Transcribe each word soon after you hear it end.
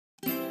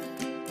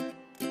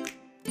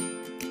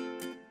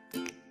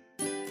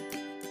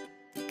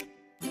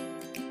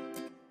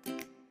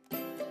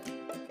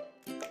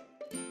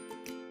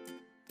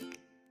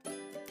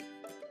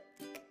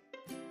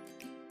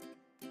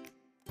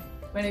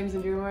My name is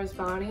Indira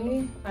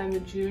Marzbani. I'm a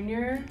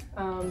junior.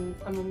 I'm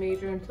a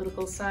major in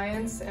political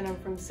science and I'm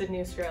from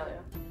Sydney, Australia.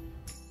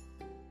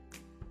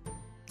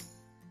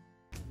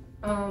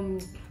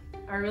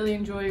 I really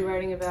enjoy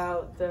writing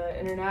about the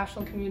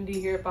international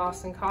community here at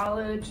Boston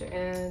College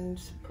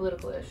and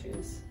political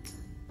issues.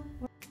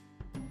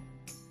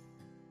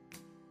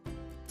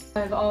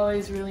 I've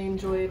always really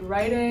enjoyed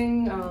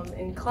writing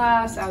in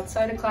class,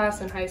 outside of class.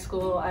 In high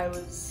school I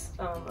was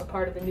a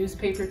part of the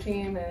newspaper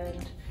team,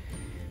 and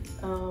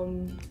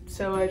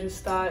so I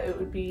just thought it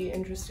would be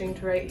interesting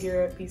to write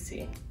here at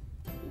BC.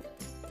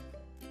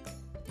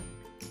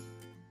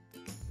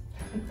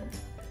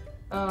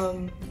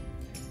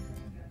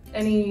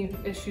 Any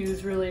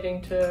issues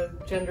relating to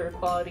gender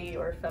equality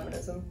or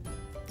feminism.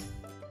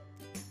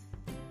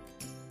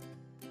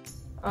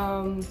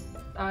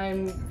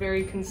 I'm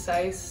very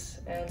concise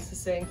and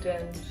succinct,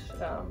 and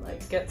I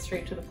get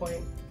straight to the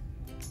point.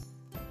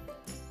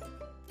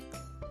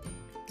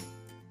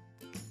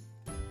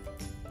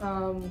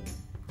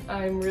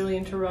 I'm really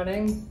into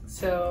running,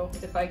 so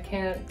if I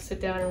can't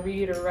sit down and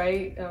read or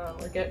write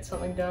or get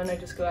something done, I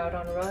just go out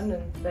on a run,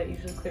 and that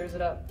usually clears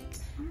it up.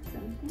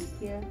 Awesome,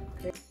 thank you.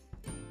 Great.